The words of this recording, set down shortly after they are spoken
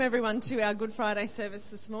Everyone to our Good Friday service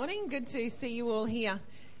this morning. Good to see you all here.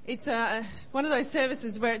 It's one of those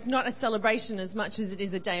services where it's not a celebration as much as it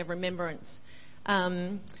is a day of remembrance.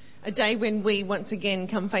 A day when we once again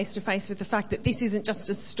come face to face with the fact that this isn't just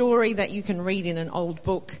a story that you can read in an old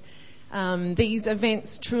book. These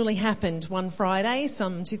events truly happened one Friday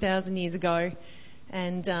some 2,000 years ago,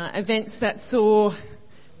 and events that saw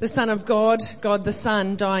the Son of God, God the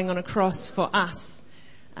Son, dying on a cross for us.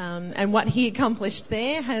 And what he accomplished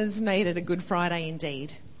there has made it a Good Friday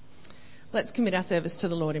indeed. Let's commit our service to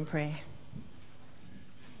the Lord in prayer.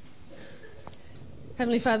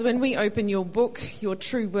 Heavenly Father, when we open your book, your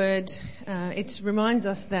true word, it reminds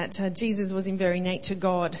us that Jesus was in very nature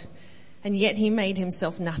God, and yet he made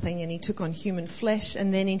himself nothing, and he took on human flesh,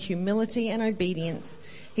 and then in humility and obedience,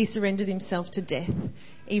 he surrendered himself to death,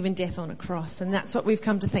 even death on a cross. And that's what we've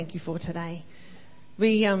come to thank you for today.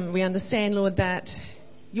 We understand, Lord, that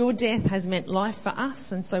your death has meant life for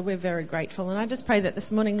us, and so we're very grateful. And I just pray that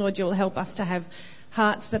this morning, Lord, you'll help us to have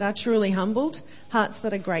hearts that are truly humbled, hearts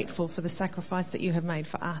that are grateful for the sacrifice that you have made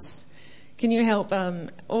for us. Can you help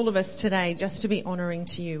all of us today just to be honouring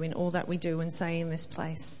to you in all that we do and say in this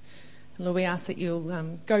place? Lord, we ask that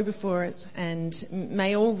you'll go before it, and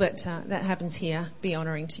may all that happens here be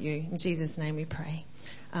honouring to you. In Jesus' name we pray.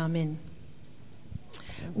 Amen.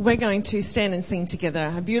 We're going to stand and sing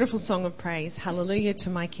together a beautiful song of praise, Hallelujah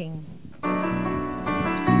to my King.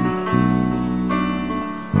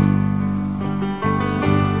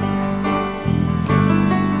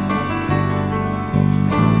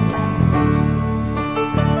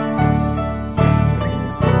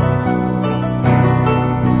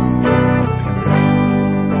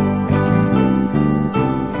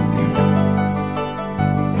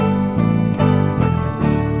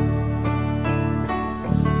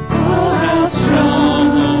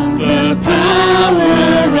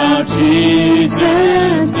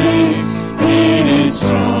 Jesus' name, it is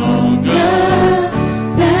stronger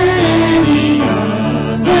than any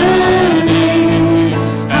other name.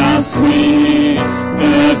 How sweet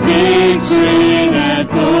the victory that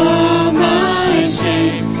bore my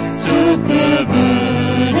shame, took the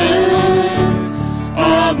burden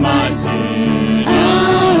of my sin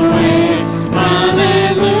away.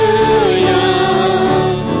 Hallelujah,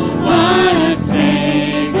 what a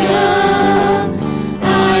Savior.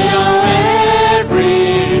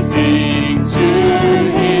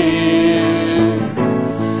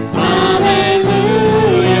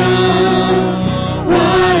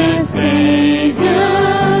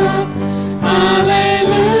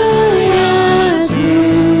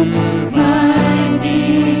 My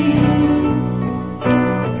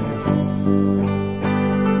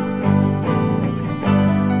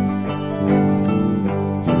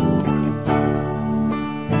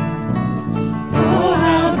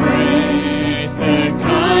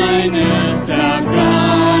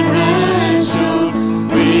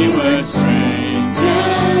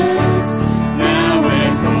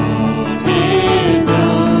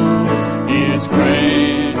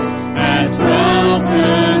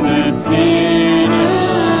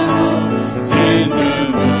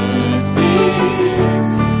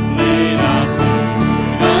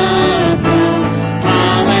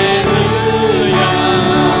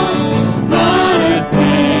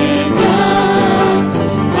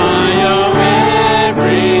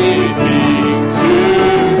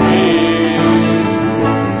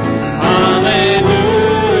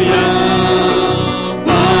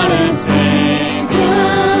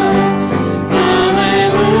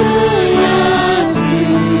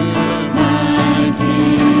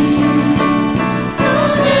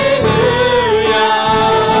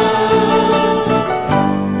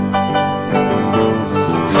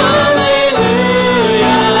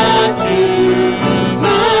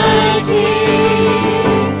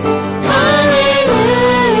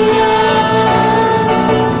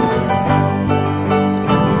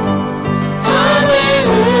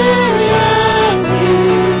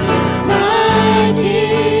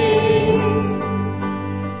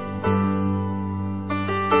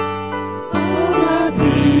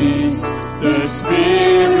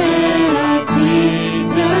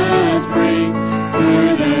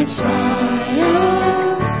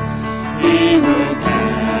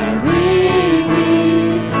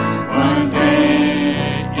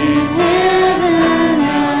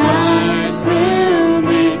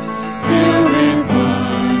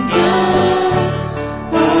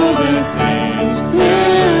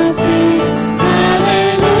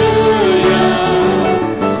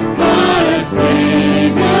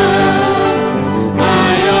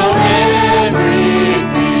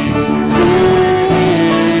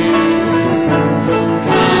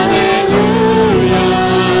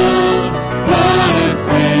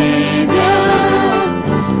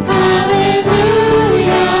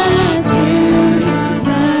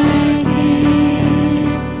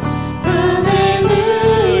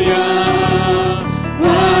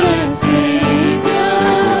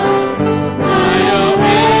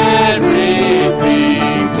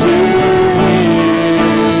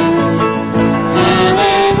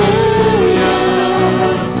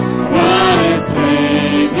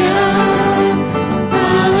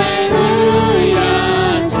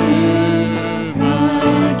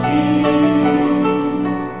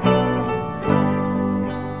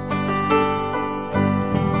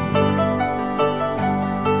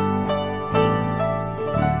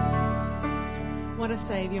What a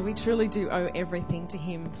Saviour. We truly do owe everything to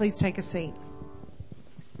him. Please take a seat.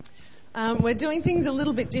 We're doing things a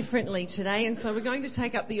little bit differently today, and so we're going to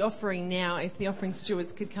take up the offering now, if the offering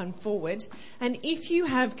stewards could come forward. And if you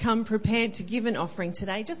have come prepared to give an offering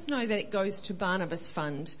today, just know that it goes to Barnabas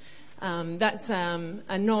Fund. That's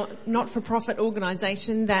a not-for-profit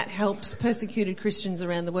organisation that helps persecuted Christians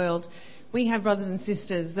around the world. We have brothers and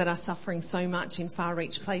sisters that are suffering so much in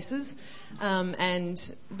far-reach places,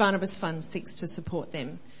 and Barnabas Fund seeks to support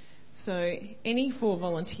them. So any 4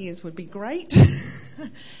 volunteers would be great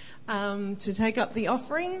to take up the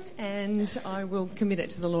offering, and I will commit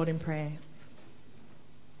it to the Lord in prayer.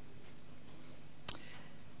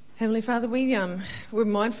 Heavenly Father, we're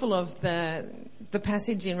mindful of the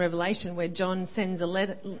passage in Revelation where John sends a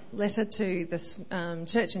letter to the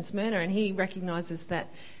church in Smyrna, and he recognises that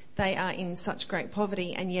they are in such great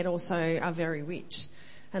poverty and yet also are very rich.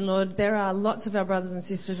 And Lord, there are lots of our brothers and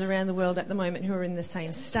sisters around the world at the moment who are in the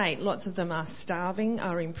same state. Lots of them are starving,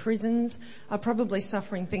 are in prisons, are probably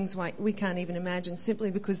suffering things like we can't even imagine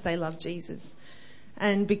simply because they love Jesus.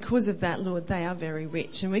 And because of that, Lord, they are very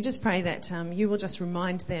rich. And we just pray that you will just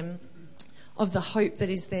remind them of the hope that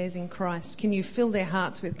is theirs in Christ. Can you fill their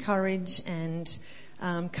hearts with courage and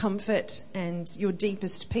comfort and your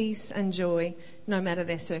deepest peace and joy, no matter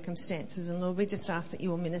their circumstances. And Lord, we just ask that you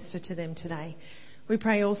will minister to them today. We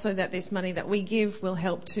pray also that this money that we give will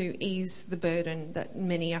help to ease the burden that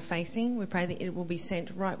many are facing. We pray that it will be sent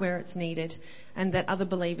right where it's needed, and that other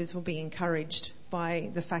believers will be encouraged by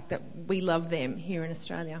the fact that we love them here in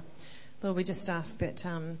Australia. Lord, we just ask that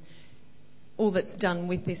all that's done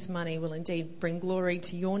with this money will indeed bring glory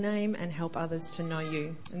to your name and help others to know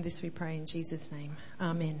you. And this we pray in Jesus' name.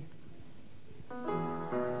 Amen.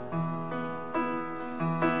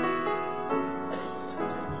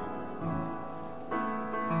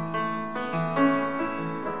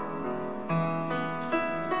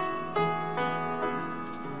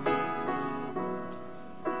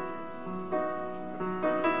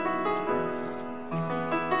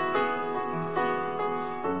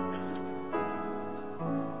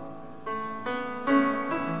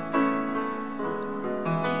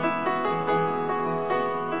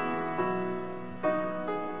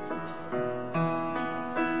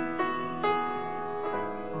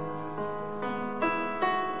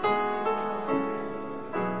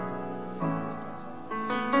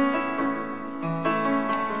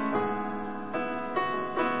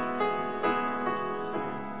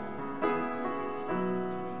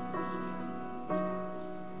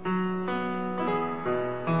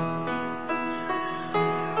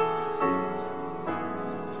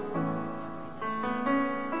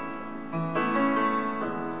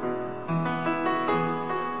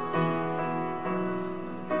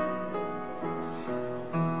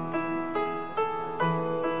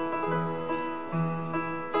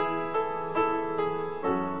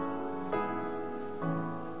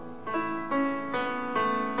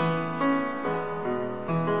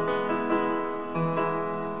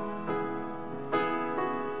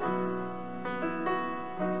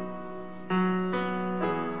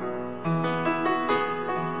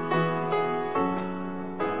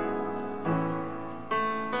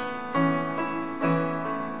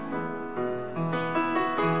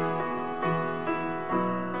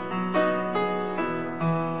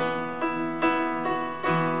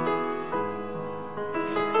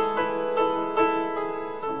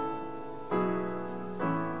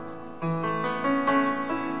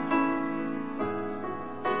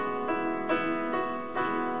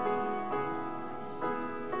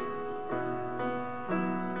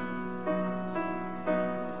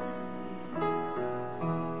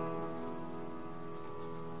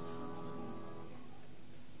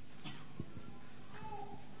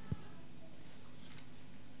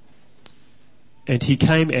 And he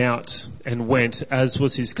came out and went, as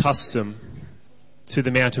was his custom, to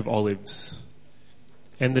the Mount of Olives,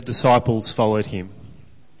 and the disciples followed him.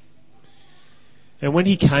 And when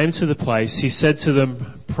he came to the place, he said to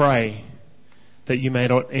them, "Pray that you may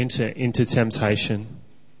not enter into temptation."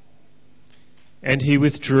 And he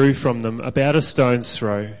withdrew from them about a stone's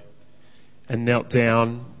throw and knelt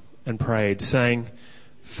down and prayed, saying,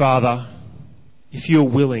 "Father, if you are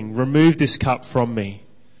willing, remove this cup from me.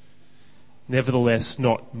 Nevertheless,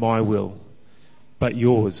 not my will, but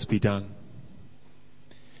yours be done."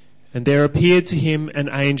 And there appeared to him an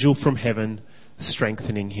angel from heaven,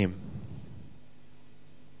 strengthening him.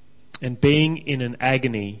 And being in an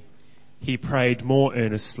agony, he prayed more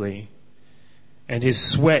earnestly, and his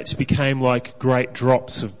sweat became like great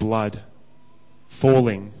drops of blood,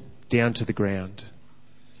 falling down to the ground.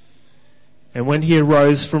 And when he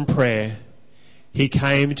arose from prayer, he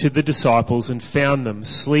came to the disciples and found them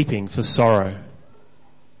sleeping for sorrow.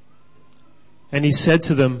 And he said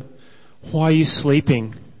to them, "Why are you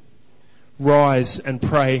sleeping? Rise and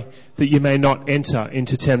pray that you may not enter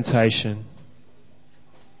into temptation."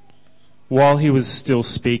 While he was still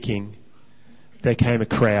speaking, there came a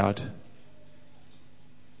crowd.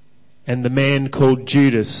 And the man called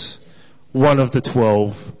Judas, one of the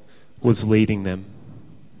 12, was leading them.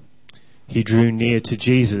 He drew near to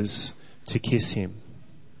Jesus to kiss him.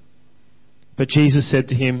 But Jesus said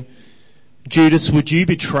to him, "Judas, would you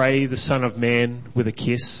betray the Son of Man with a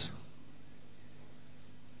kiss?"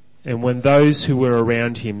 And when those who were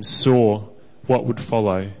around him saw what would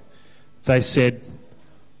follow, they said,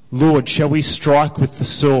 "Lord, shall we strike with the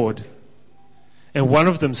sword?" And one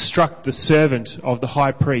of them struck the servant of the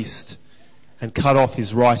high priest and cut off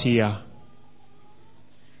his right ear.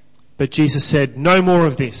 But Jesus said, "No more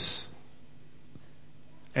of this."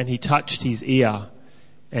 And he touched his ear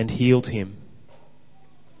and healed him.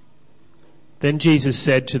 Then Jesus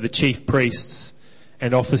said to the chief priests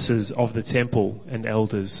and officers of the temple and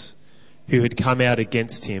elders who had come out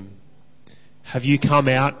against him, "Have you come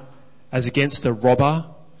out as against a robber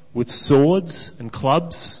with swords and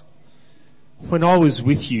clubs? When I was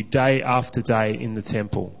with you day after day in the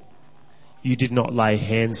temple, you did not lay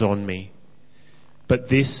hands on me. But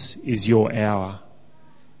this is your hour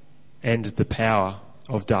and the power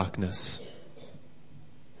of darkness."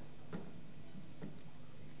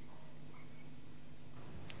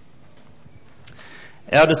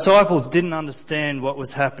 Our disciples didn't understand what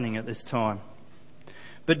was happening at this time.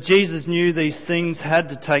 But Jesus knew these things had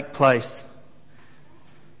to take place.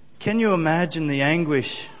 Can you imagine the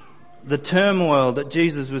anguish, the turmoil that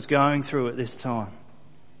Jesus was going through at this time?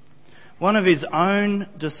 One of his own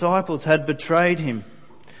disciples had betrayed him,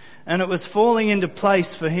 and it was falling into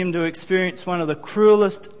place for him to experience one of the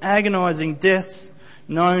cruelest, agonizing deaths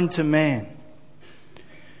known to man.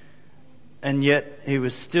 And yet he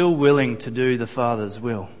was still willing to do the Father's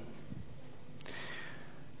will.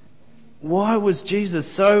 Why was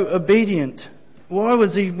Jesus so obedient? Why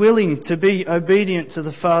was he willing to be obedient to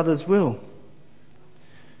the Father's will?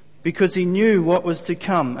 Because he knew what was to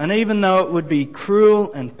come. And even though it would be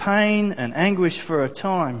cruel and pain and anguish for a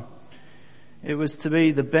time, it was to be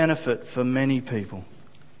the benefit for many people.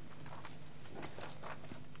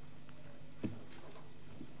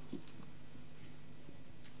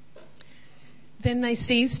 Then they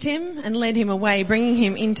seized him and led him away, bringing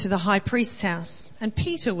him into the high priest's house. And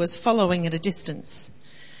Peter was following at a distance.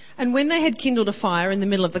 And when they had kindled a fire in the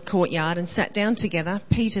middle of the courtyard and sat down together,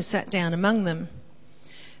 Peter sat down among them.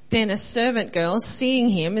 Then a servant girl, seeing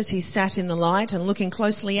him as he sat in the light and looking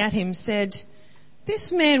closely at him, said,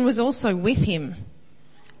 "This man was also with him."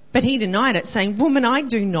 But he denied it, saying, "Woman, I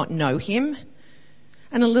do not know him."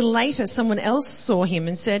 And a little later, someone else saw him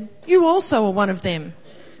and said, "You also are one of them."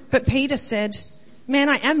 But Peter said, "Man,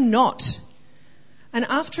 I am not." And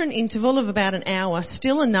after an interval of about an hour,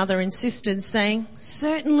 still another insisted, saying,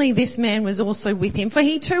 "Certainly this man was also with him, for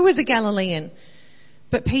he too was a Galilean."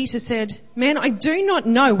 But Peter said, "Man, I do not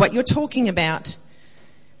know what you're talking about."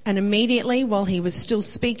 And immediately, while he was still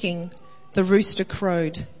speaking, the rooster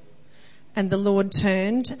crowed. And the Lord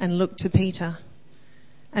turned and looked to Peter.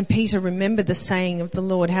 And Peter remembered the saying of the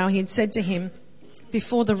Lord, how he had said to him,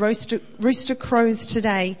 "Before the rooster crows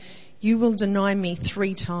today, you will deny me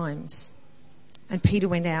 3 times." And Peter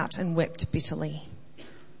went out and wept bitterly.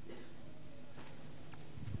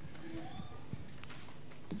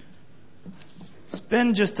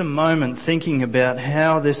 Spend just a moment thinking about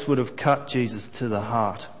how this would have cut Jesus to the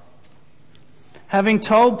heart. Having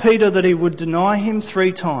told Peter that he would deny him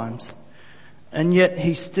 3 times, and yet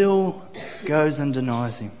he still goes and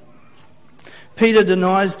denies him. Peter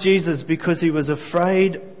denies Jesus because he was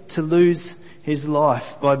afraid to lose his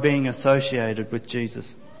life by being associated with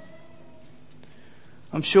Jesus.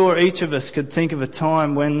 I'm sure each of us could think of a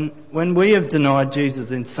time when we have denied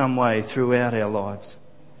Jesus in some way throughout our lives.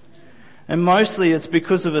 And mostly it's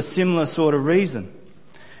because of a similar sort of reason.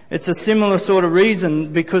 It's a similar sort of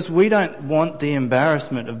reason because we don't want the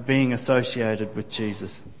embarrassment of being associated with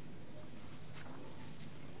Jesus.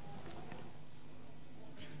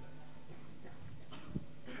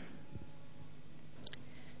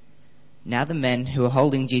 Now the men who were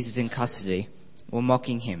holding Jesus in custody were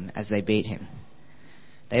mocking him as they beat him.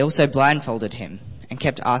 They also blindfolded him and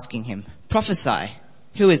kept asking him, "Prophesy,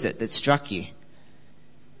 who is it that struck you?"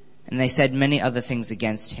 And they said many other things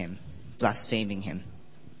against him, blaspheming him.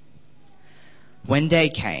 When day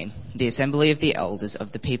came, the assembly of the elders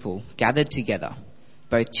of the people gathered together,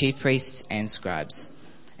 both chief priests and scribes,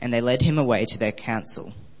 and they led him away to their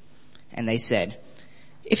council. And they said,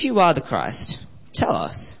 "If you are the Christ, "Tell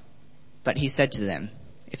us." But he said to them,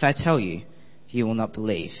 "If I tell you, you will not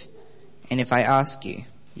believe. And if I ask you,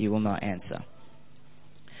 you will not answer.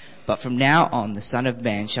 But from now on the Son of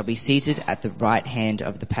Man shall be seated at the right hand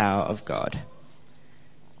of the power of God."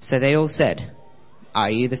 So they all said, "Are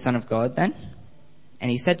you the Son of God then?" And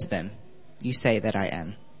he said to them, "You say that I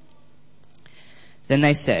am." Then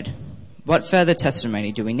they said, "What further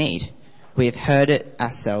testimony do we need? We have heard it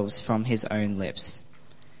ourselves from his own lips."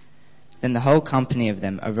 Then the whole company of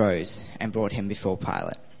them arose and brought him before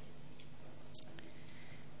Pilate.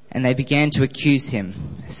 And they began to accuse him,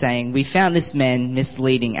 saying, "We found this man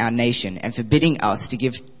misleading our nation and forbidding us to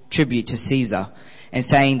give tribute to Caesar, and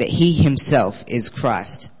saying that he himself is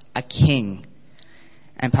Christ, a king."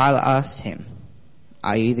 And Pilate asked him,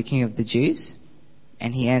 "Are you the king of the Jews?"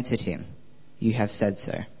 And he answered him, "You have said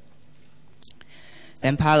so."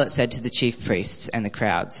 Then Pilate said to the chief priests and the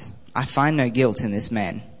crowds, "I find no guilt in this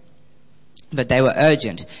man." But they were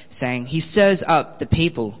urgent, saying, "He stirs up the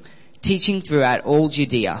people, teaching throughout all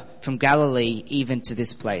Judea, from Galilee even to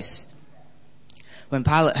this place." When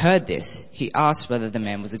Pilate heard this, he asked whether the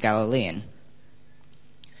man was a Galilean.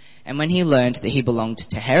 And when he learned that he belonged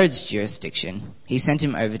to Herod's jurisdiction, he sent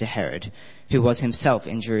him over to Herod, who was himself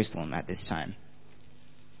in Jerusalem at this time.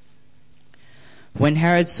 When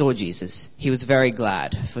Herod saw Jesus, he was very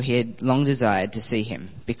glad, for he had long desired to see him,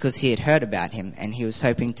 because he had heard about him, and he was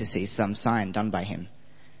hoping to see some sign done by him.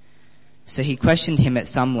 So he questioned him at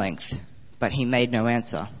some length, but he made no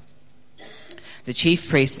answer. The chief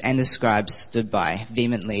priests and the scribes stood by,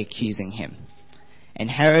 vehemently accusing him.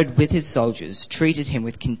 And Herod, with his soldiers, treated him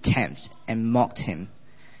with contempt and mocked him.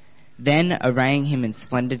 Then, arraying him in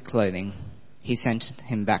splendid clothing, he sent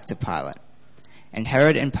him back to Pilate. And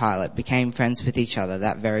Herod and Pilate became friends with each other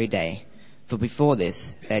that very day, for before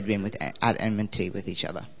this they had been at enmity with each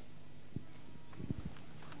other.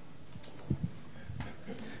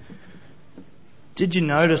 Did you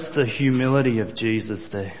notice the humility of Jesus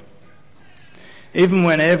there? Even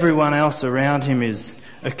when everyone else around him is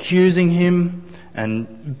accusing him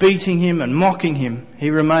and beating him and mocking him, he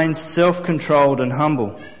remains self-controlled and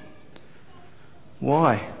humble.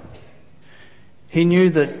 Why? He knew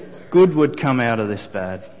that good would come out of this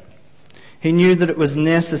bad. He knew that it was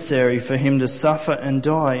necessary for him to suffer and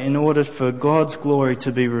die in order for God's glory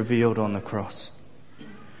to be revealed on the cross.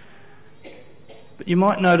 But you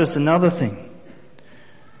might notice another thing.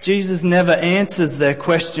 Jesus never answers their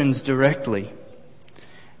questions directly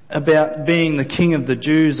about being the King of the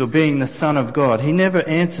Jews or being the Son of God. He never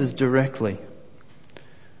answers directly.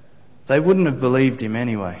 They wouldn't have believed him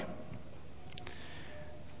anyway.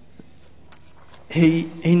 He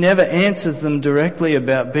never answers them directly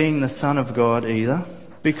about being the Son of God either,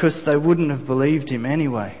 because they wouldn't have believed him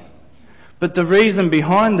anyway. But the reason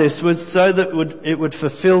behind this was so that it would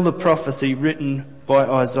fulfill the prophecy written by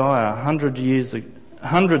Isaiah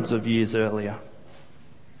hundreds of years earlier,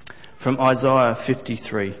 from Isaiah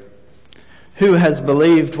 53. "Who has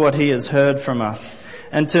believed what he has heard from us?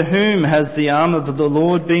 And to whom has the arm of the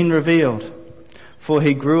Lord been revealed? For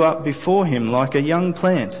he grew up before him like a young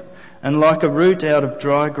plant, and like a root out of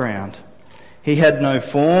dry ground. He had no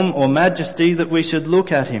form or majesty that we should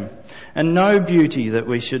look at him, and no beauty that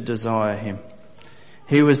we should desire him.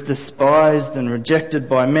 He was despised and rejected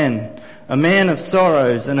by men, a man of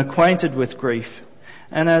sorrows and acquainted with grief,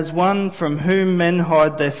 and as one from whom men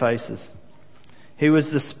hide their faces. He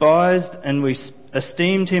was despised, and we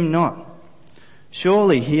esteemed him not.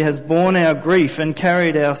 Surely he has borne our grief and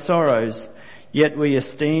carried our sorrows, yet we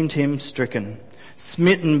esteemed him stricken,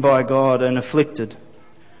 smitten by God and afflicted.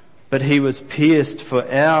 But he was pierced for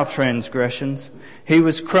our transgressions. He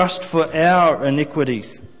was crushed for our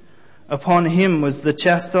iniquities. Upon him was the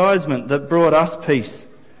chastisement that brought us peace,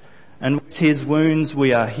 and with his wounds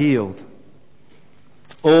we are healed.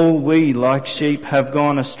 All we like sheep have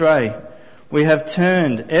gone astray. We have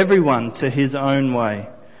turned everyone to his own way,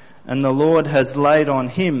 and the Lord has laid on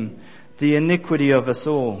him the iniquity of us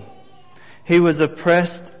all. He was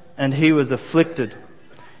oppressed and he was afflicted,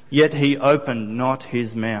 yet he opened not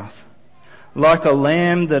his mouth. Like a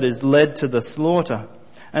lamb that is led to the slaughter,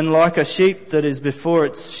 and like a sheep that is before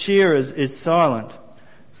its shearers is silent,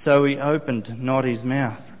 so he opened not his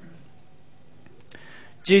mouth."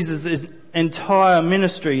 Jesus' entire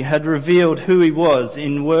ministry had revealed who he was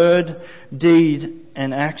in word, deed,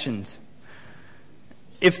 and actions.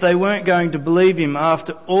 If they weren't going to believe him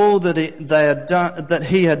after all that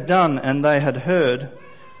he had done and they had heard,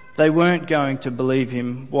 they weren't going to believe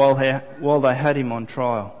him while they had him on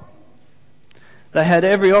trial. They had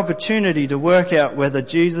every opportunity to work out whether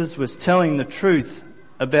Jesus was telling the truth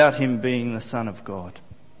about him being the Son of God.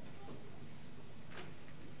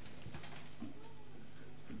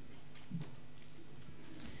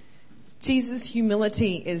 Jesus'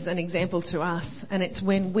 humility is an example to us, and it's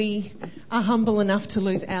when we are humble enough to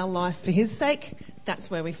lose our life for his sake,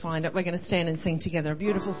 that's where we find it. We're going to stand and sing together a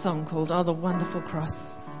beautiful song called Oh, the Wonderful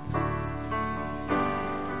Cross.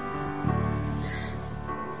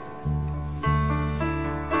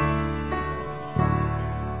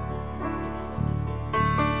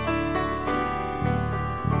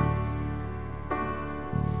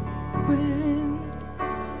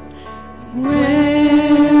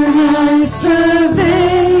 When I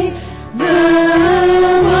survey the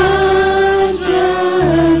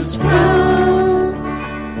wondrous cross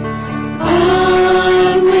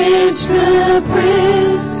on which the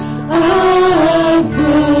Prince of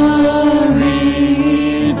Glory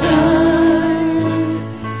died,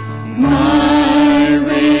 my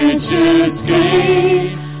richest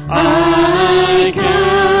gain I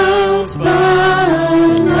count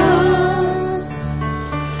but loss,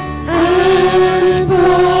 and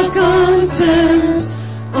pour contempt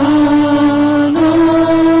on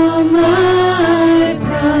all my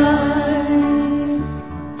pride.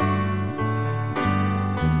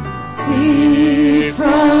 See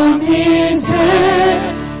from his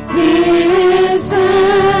head, his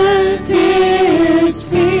hands, his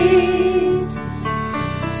feet,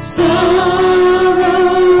 sorrow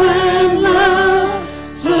and love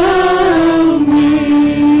flow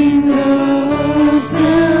mingled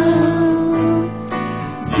down.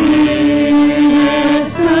 Did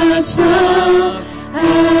such love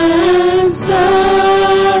and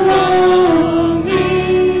sorrow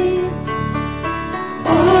meet,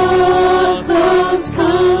 all thoughts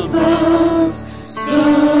compose so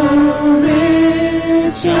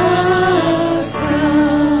rich a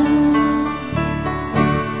crown.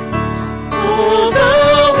 Oh, the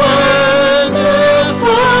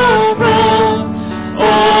wonderful cross,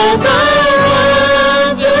 oh, the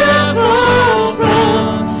wonderful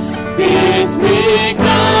cross, bids me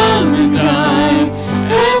come and die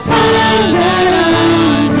and find that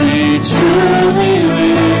I may truly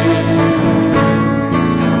live.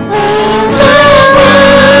 Oh, the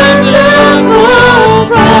wonderful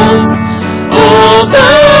cross, oh,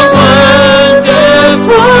 the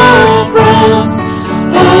wonderful cross,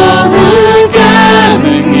 all who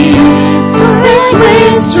gather here and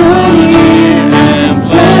grace draw near and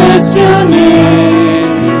bless your name.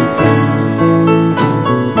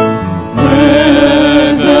 Where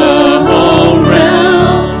the whole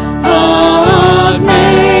realm of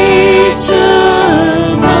nature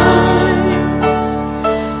mine,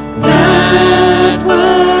 that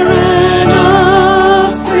were an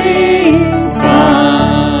offering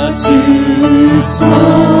far too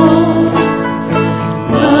small.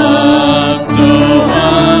 Love so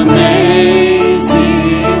amazing,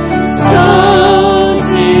 so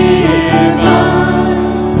divine,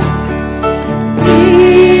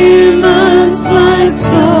 demands my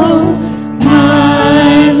soul,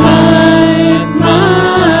 my life,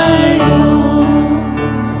 my own.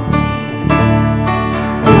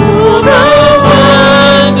 Oh, the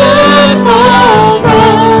wonderful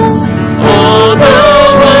cross, oh, the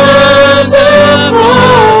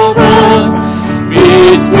wonderful cross,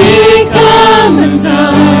 bids me come and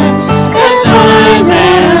die and find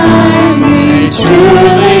that I may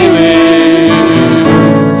truly live.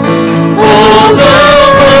 Oh, the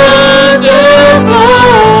wonderful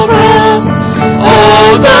cross,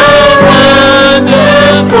 oh, the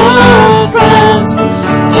wonderful cross,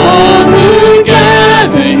 all who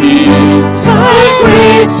gather here by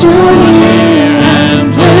grace draw near and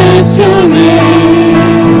bless your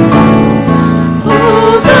name.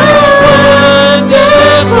 Oh, the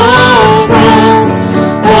wonderful cross,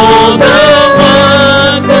 oh, the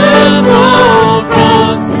wonderful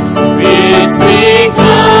cross, bids me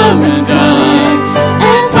come and die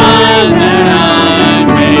and find that I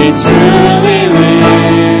may truly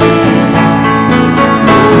live.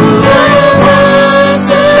 Oh, the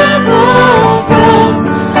wonderful cross,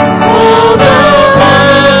 oh, the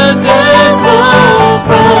wonderful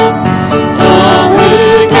cross, all who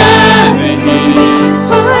gather here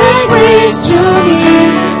by grace draw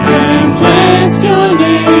near and bless your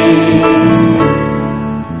name.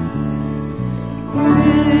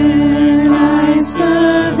 When I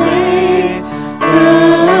survey the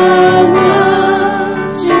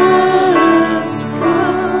wondrous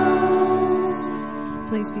cross.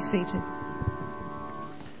 Please be seated.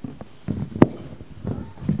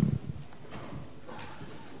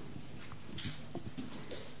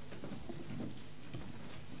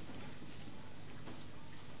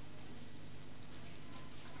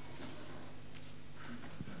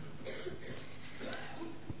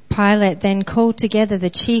 Pilate then called together the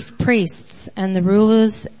chief priests and the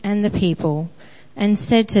rulers and the people and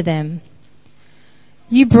said to them,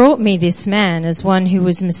 You brought me this man as one who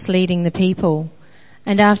was misleading the people,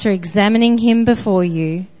 and after examining him before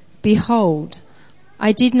you, behold,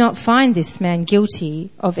 I did not find this man guilty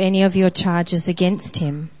of any of your charges against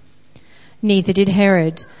him. Neither did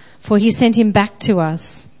Herod, for he sent him back to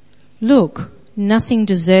us. Look, nothing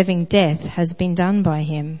deserving death has been done by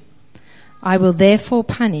him. I will therefore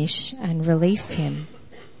punish and release him."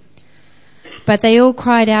 But they all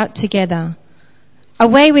cried out together,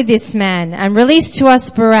 "Away with this man, and release to us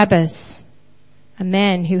Barabbas," a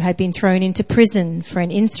man who had been thrown into prison for an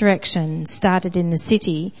insurrection started in the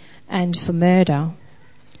city and for murder.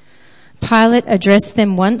 Pilate addressed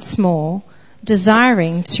them once more,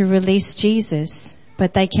 desiring to release Jesus,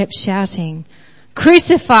 but they kept shouting,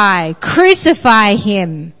 "Crucify! Crucify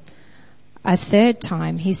him!" A third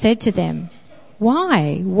time he said to them,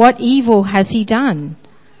 "Why? What evil has he done?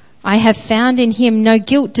 I have found in him no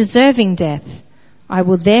guilt deserving death. I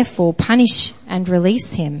will therefore punish and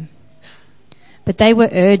release him." But they were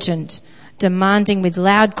urgent, demanding with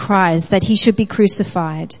loud cries that he should be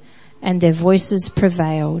crucified, and their voices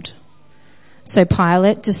prevailed. So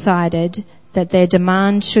Pilate decided that their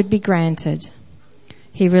demand should be granted.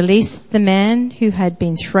 He released the man who had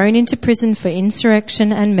been thrown into prison for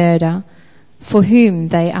insurrection and murder, for whom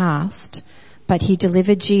they asked, but he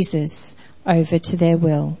delivered Jesus over to their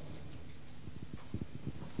will.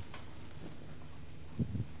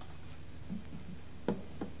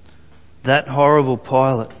 That horrible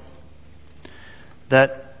Pilate,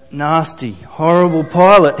 that nasty, horrible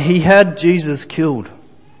Pilate, he had Jesus killed.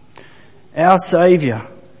 Our Saviour,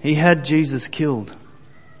 he had Jesus killed.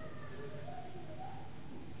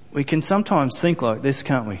 We can sometimes think like this,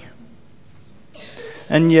 can't we?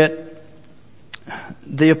 And yet,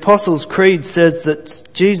 the Apostles' Creed says that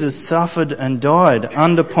Jesus suffered and died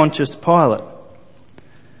under Pontius Pilate.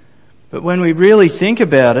 But when we really think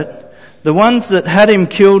about it, the ones that had him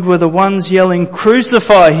killed were the ones yelling,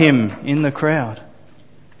 "Crucify him," in the crowd.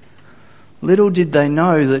 Little did they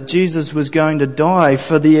know that Jesus was going to die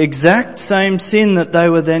for the exact same sin that they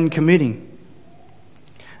were then committing.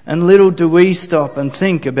 And little do we stop and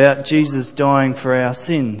think about Jesus dying for our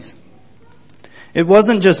sins. It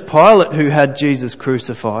wasn't just Pilate who had Jesus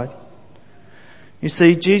crucified. You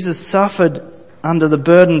see, Jesus suffered under the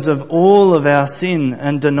burdens of all of our sin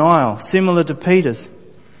and denial, similar to Peter's.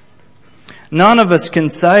 None of us can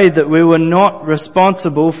say that we were not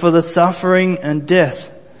responsible for the suffering and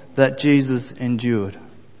death that Jesus endured.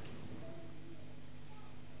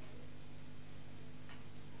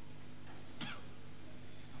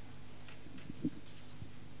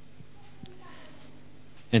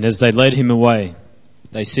 And as they led him away,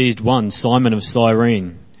 they seized one, Simon of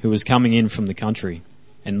Cyrene, who was coming in from the country,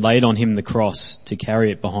 and laid on him the cross to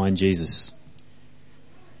carry it behind Jesus.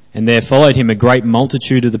 And there followed him a great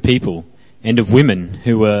multitude of the people and of women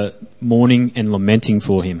who were mourning and lamenting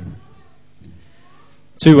for him.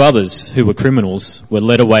 2 others, who were criminals, were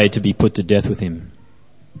led away to be put to death with him.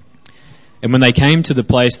 And when they came to the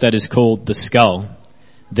place that is called the Skull,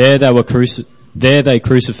 there they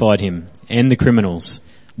crucified him and the criminals,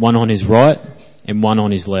 one on his right and one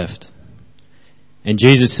on his left. And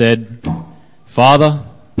Jesus said, "Father,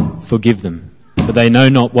 forgive them, for they know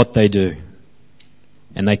not what they do."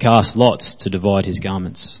 And they cast lots to divide his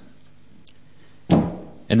garments.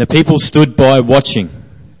 And the people stood by watching.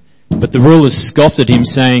 But the rulers scoffed at him,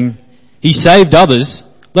 saying, "He saved others,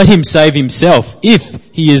 let him save himself, if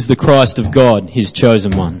he is the Christ of God, his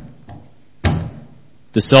chosen one."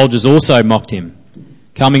 The soldiers also mocked him,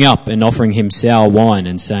 coming up and offering him sour wine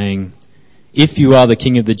and saying, "If you are the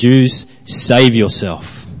King of the Jews, save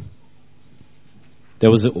yourself." There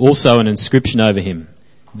was also an inscription over him,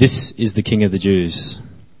 "This is the King of the Jews."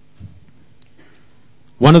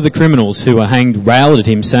 One of the criminals who were hanged railed at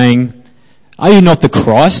him, saying, "Are you not the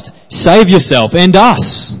Christ? Save yourself and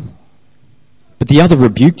us." But the other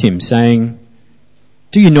rebuked him, saying,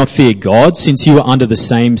 "Do you not fear God, since you are under the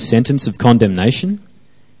same sentence of condemnation?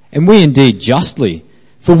 And we indeed justly,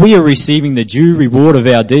 for we are receiving the due reward of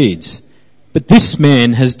our deeds. But this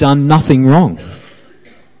man has done nothing wrong."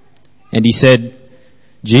 And he said,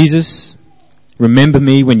 "Jesus, remember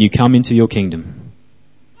me when you come into your kingdom."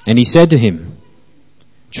 And he said to him,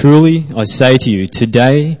 "Truly, I say to you,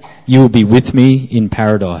 today you will be with me in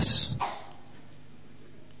paradise."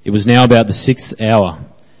 It was now about the 6th hour,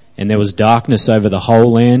 and there was darkness over the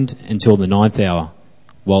whole land until the 9th hour,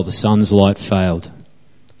 while the sun's light failed,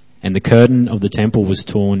 and the curtain of the temple was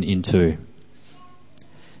torn in two.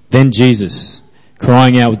 Then Jesus,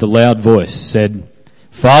 crying out with a loud voice, said,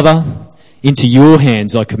 "Father, into your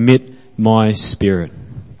hands I commit my spirit."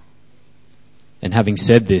 And having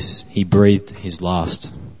said this, he breathed his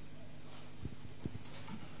last.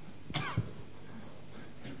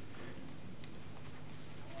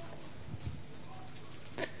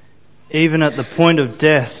 even at the point of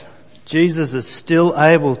death, Jesus is still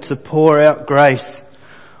able to pour out grace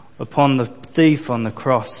upon the thief on the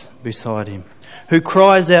cross beside him, who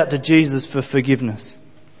cries out to Jesus for forgiveness.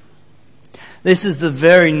 This is the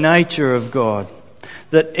very nature of God,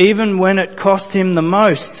 that even when it cost him the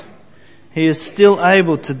most, he is still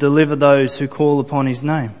able to deliver those who call upon his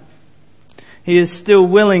name. He is still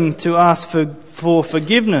willing to ask for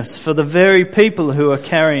forgiveness for the very people who are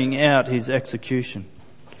carrying out his execution.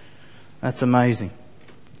 That's amazing.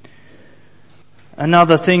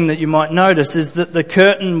 Another thing that you might notice is that the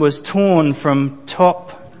curtain was torn from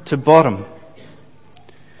top to bottom.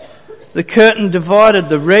 The curtain divided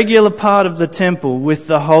the regular part of the temple with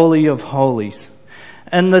the Holy of Holies.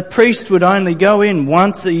 And the priest would only go in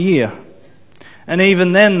once a year. And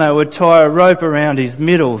even then they would tie a rope around his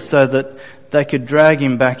middle so that they could drag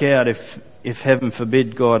him back out if heaven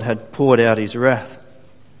forbid God had poured out his wrath.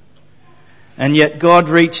 And yet God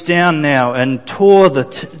reached down now and tore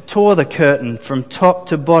the curtain from top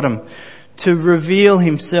to bottom to reveal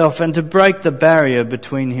himself and to break the barrier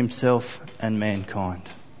between himself and mankind.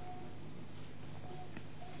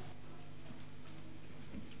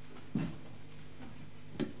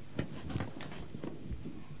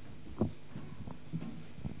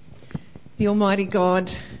 The Almighty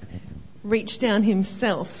God reached down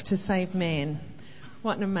himself to save man.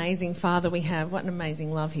 What an amazing Father we have. What an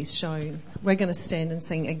amazing love he's shown. We're going to stand and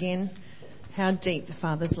sing again, How Deep the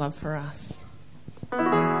Father's Love for Us.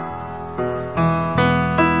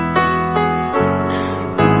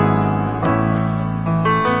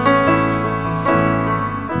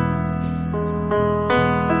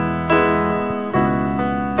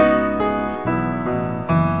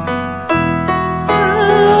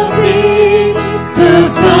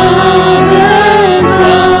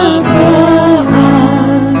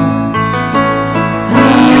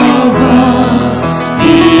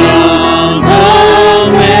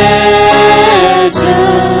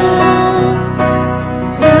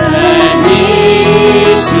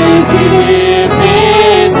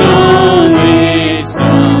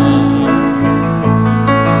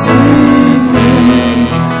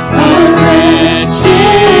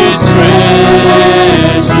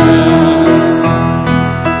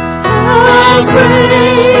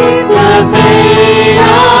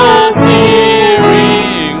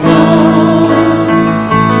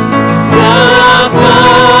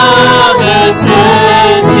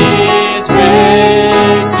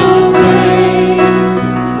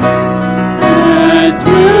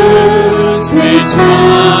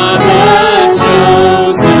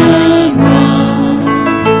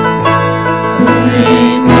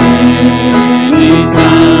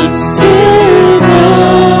 Sons to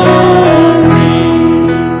glory.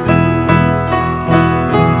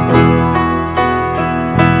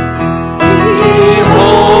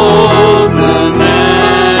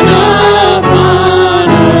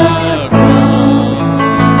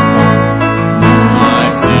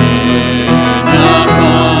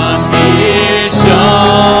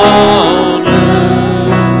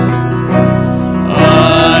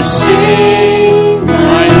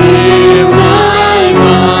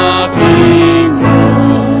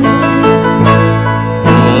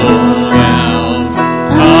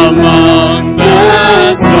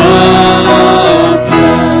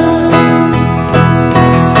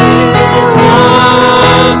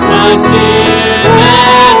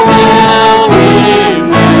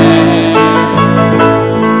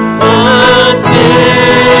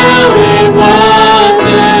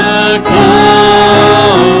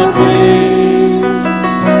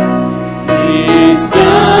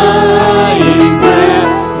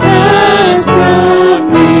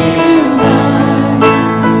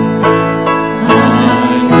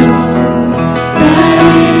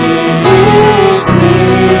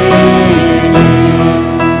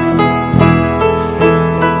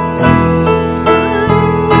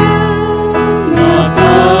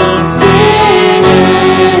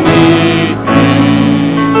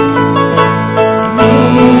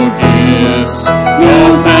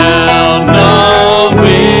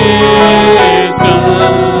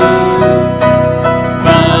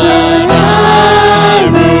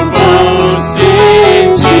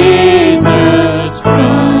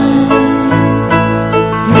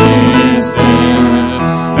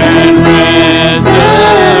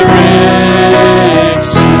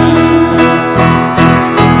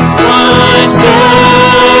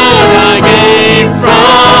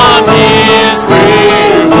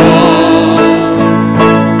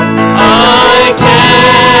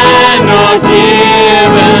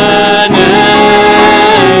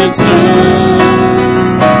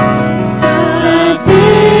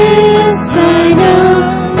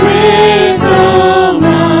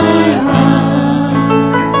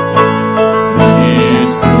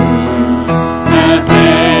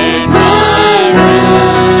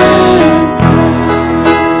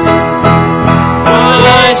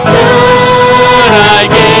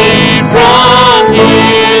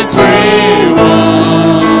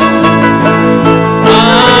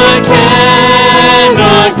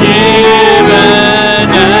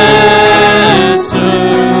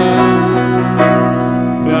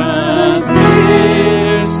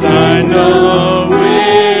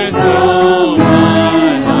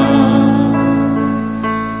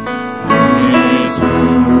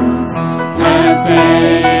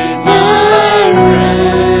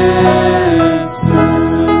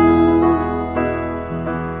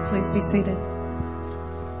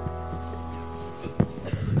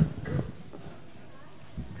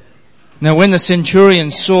 Now when the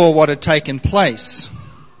centurion saw what had taken place,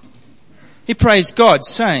 he praised God,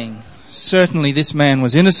 saying, "Certainly this man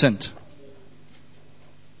was innocent."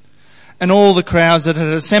 And all the crowds that had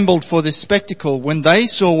assembled for this spectacle, when they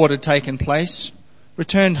saw what had taken place,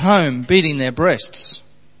 returned home, beating their breasts.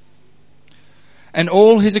 And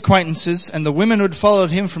all his acquaintances and the women who had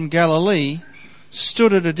followed him from Galilee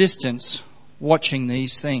stood at a distance, watching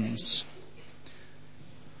these things.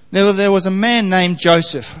 Now there was a man named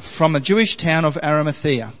Joseph from a Jewish town of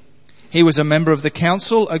Arimathea. He was a member of the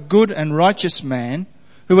council, a good and righteous man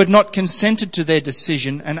who had not consented to their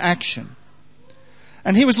decision and action.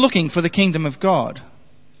 And he was looking for the kingdom of God.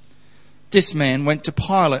 This man went to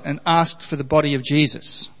Pilate and asked for the body of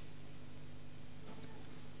Jesus.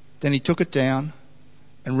 Then he took it down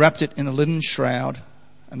and wrapped it in a linen shroud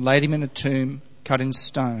and laid him in a tomb cut in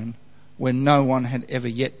stone where no one had ever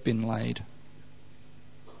yet been laid.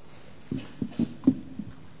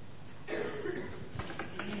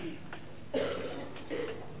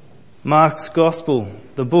 Mark's Gospel,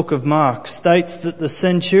 the book of Mark, states that the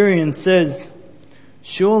centurion says,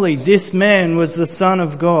 "Surely this man was the Son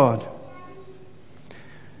of God."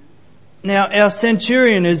 Now, our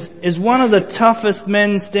centurion is one of the toughest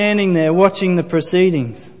men standing there watching the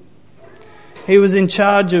proceedings. He was in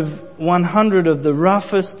charge of 100 of the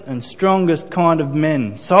roughest and strongest kind of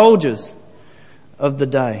men, soldiers of the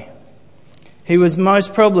day. He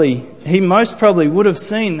most probably would have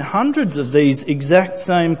seen hundreds of these exact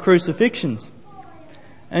same crucifixions.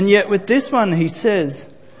 And yet with this one he says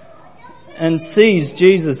and sees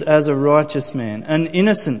Jesus as a righteous man, an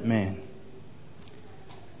innocent man.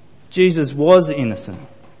 Jesus was innocent.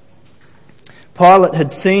 Pilate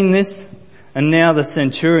had seen this, and now the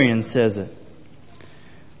centurion says it.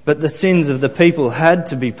 But the sins of the people had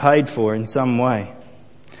to be paid for in some way.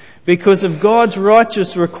 Because of God's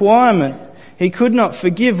righteous requirement, he could not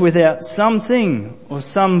forgive without something or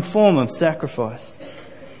some form of sacrifice,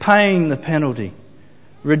 paying the penalty,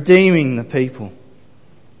 redeeming the people.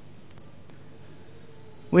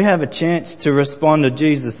 We have a chance to respond to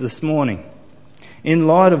Jesus this morning. In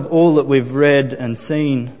light of all that we've read and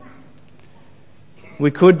seen,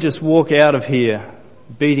 we could just walk out of here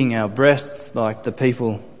beating our breasts like the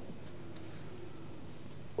people.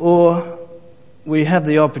 Or we have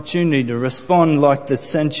the opportunity to respond like the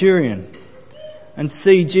centurion and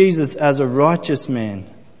see Jesus as a righteous man,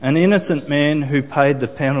 an innocent man who paid the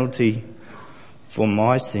penalty for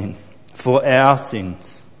my sin, for our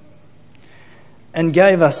sins, and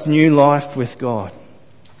gave us new life with God.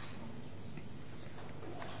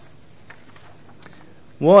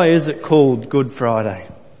 Why is it called Good Friday?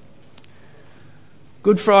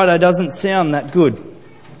 Good Friday doesn't sound that good,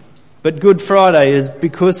 but Good Friday is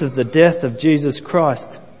because of the death of Jesus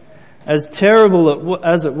Christ. As terrible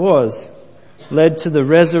as it was, led to the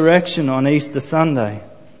resurrection on Easter Sunday,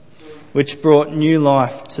 which brought new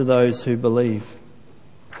life to those who believe.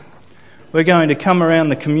 We're going to come around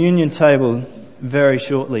the communion table very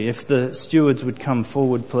shortly. If the stewards would come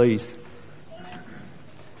forward, please.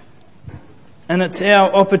 And it's our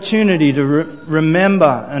opportunity to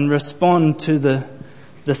remember and respond to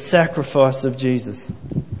the sacrifice of Jesus.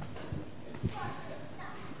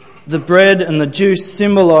 The bread and the juice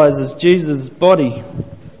symbolises Jesus' body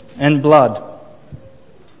and blood.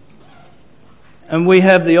 And we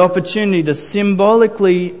have the opportunity to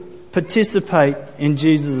symbolically participate in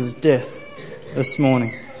Jesus' death this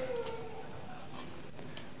morning.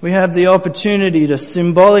 We have the opportunity to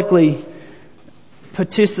symbolically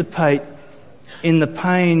participate in the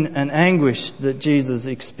pain and anguish that Jesus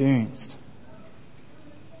experienced.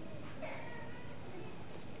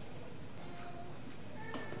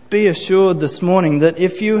 Be assured this morning that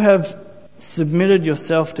if you have submitted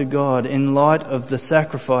yourself to God in light of the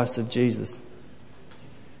sacrifice of Jesus,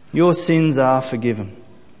 your sins are forgiven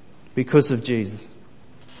because of Jesus.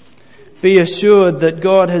 Be assured that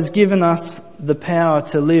God has given us the power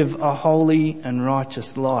to live a holy and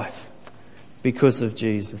righteous life because of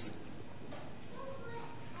Jesus.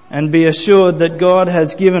 And be assured that God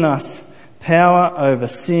has given us power over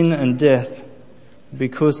sin and death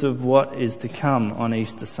because of what is to come on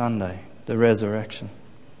Easter Sunday, the resurrection.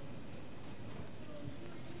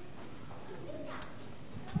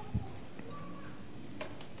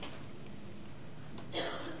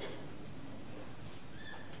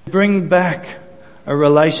 Bring back a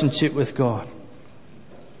relationship with God.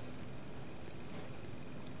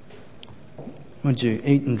 Would you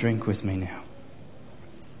eat and drink with me now?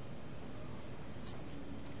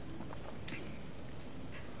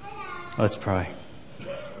 Let's pray.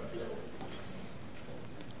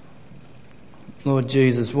 Lord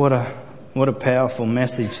Jesus, what a powerful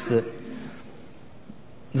message that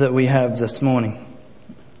that we have this morning,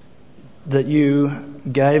 that you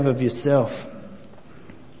gave of yourself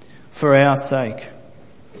for our sake,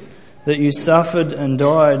 that you suffered and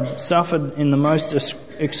died, suffered in the most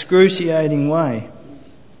excruciating way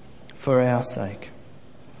for our sake.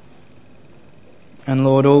 And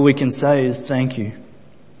Lord, all we can say is thank you.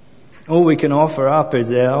 All we can offer up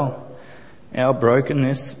is our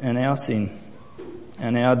brokenness and our sin,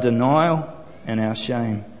 and our denial and our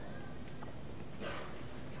shame.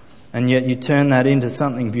 And yet you turn that into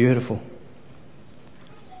something beautiful.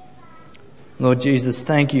 Lord Jesus,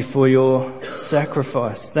 thank you for your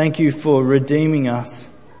sacrifice. Thank you for redeeming us.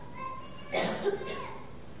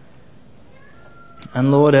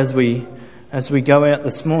 And Lord, as we go out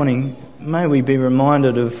this morning, may we be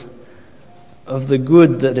reminded of the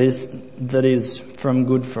good that is from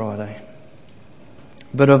Good Friday,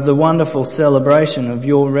 but of the wonderful celebration of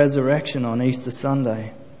your resurrection on Easter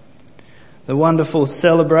Sunday. The wonderful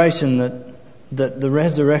celebration that the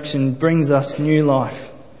resurrection brings us new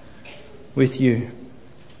life with you.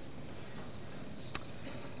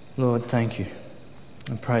 Lord, thank you.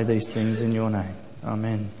 I pray these things in your name.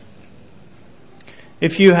 Amen.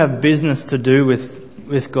 If you have business to do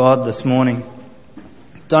with God this morning,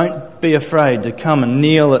 don't be afraid to come and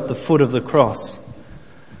kneel at the foot of the cross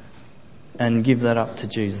and give that up to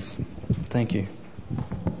Jesus. Thank you.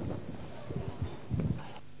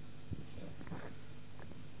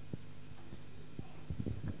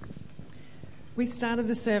 We started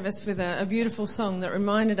the service with a beautiful song that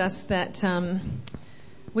reminded us that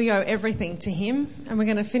we owe everything to Him, and we're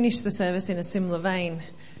going to finish the service in a similar vein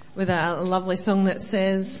with a lovely song that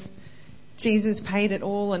says, Jesus paid it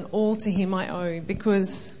all and all to Him I owe,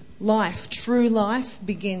 because life, true life,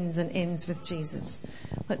 begins and ends with Jesus.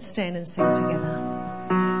 Let's stand and sing together.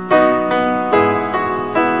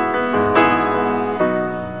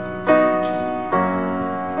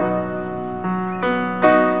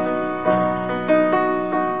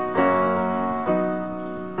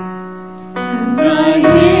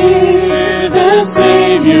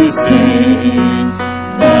 Savior say,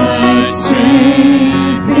 thy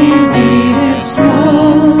strength indeed is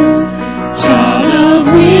small. Child of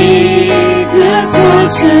weakness,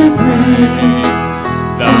 watch and pray.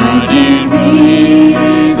 Thine in me,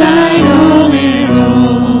 thine all in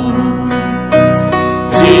all.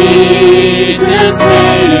 Jesus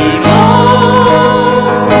paid it all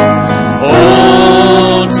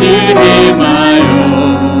to Him I owe.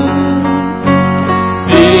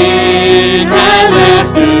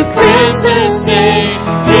 Crimson stain,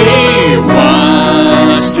 He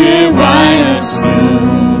washed it white as snow.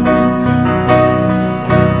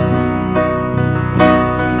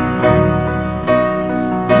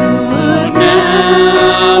 But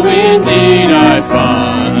now indeed I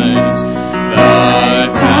find Thy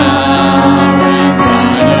power and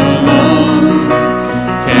Thine alone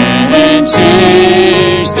can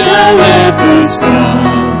change the leper's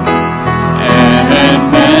wounds and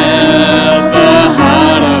melt the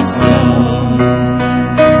heart of stone.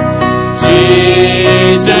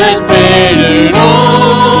 Jesus paid it all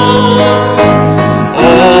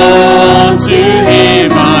to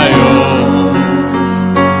Him I owe.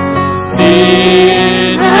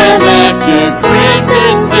 Sin had left a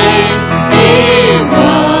crimson stain, He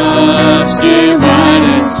washed it white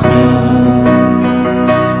as snow.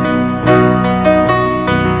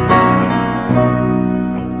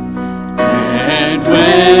 And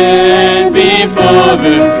when before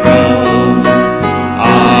the throne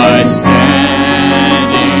I stand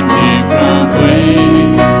in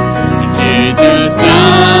incomplete, Jesus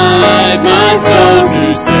died my soul to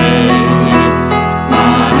save.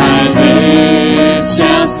 My lips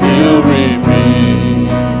shall still repeat,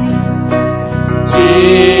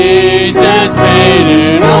 Jesus paid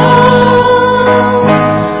it all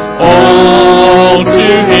to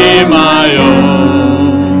Him I owe.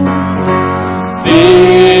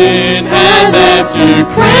 Sin had left a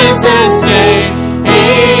crimson stain, He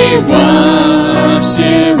washed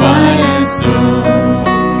it white as snow.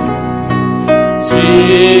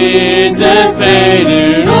 Jesus paid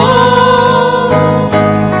it all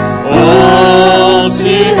to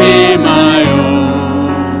Him I owe.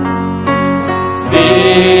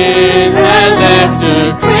 Sin had left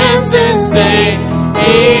a crimson stain,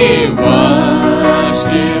 He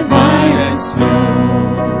washed it white as snow.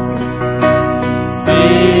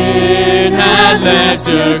 Sin had left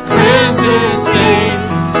a crimson stain,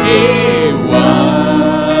 He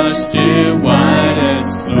washed it white as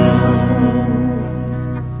snow.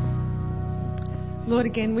 Lord,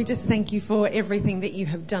 again, we just thank you for everything that you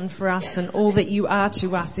have done for us and all that you are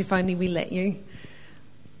to us, if only we let you.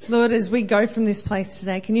 Lord, as we go from this place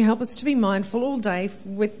today, can you help us to be mindful all day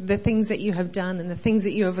with the things that you have done and the things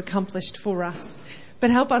that you have accomplished for us? But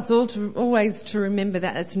help us all to always to remember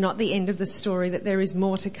that it's not the end of the story, that there is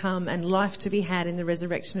more to come and life to be had in the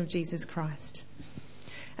resurrection of Jesus Christ.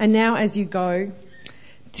 And now as you go,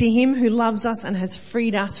 to him who loves us and has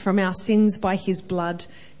freed us from our sins by his blood,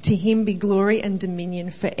 to him be glory and dominion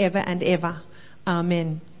forever and ever.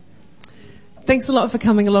 Amen. Thanks a lot for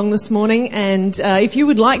coming along this morning, and if you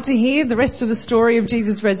would like to hear the rest of the story of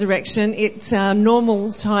Jesus' resurrection, it's our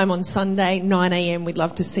normal time on Sunday, 9 a.m. We'd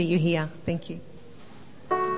love to see you here. Thank you.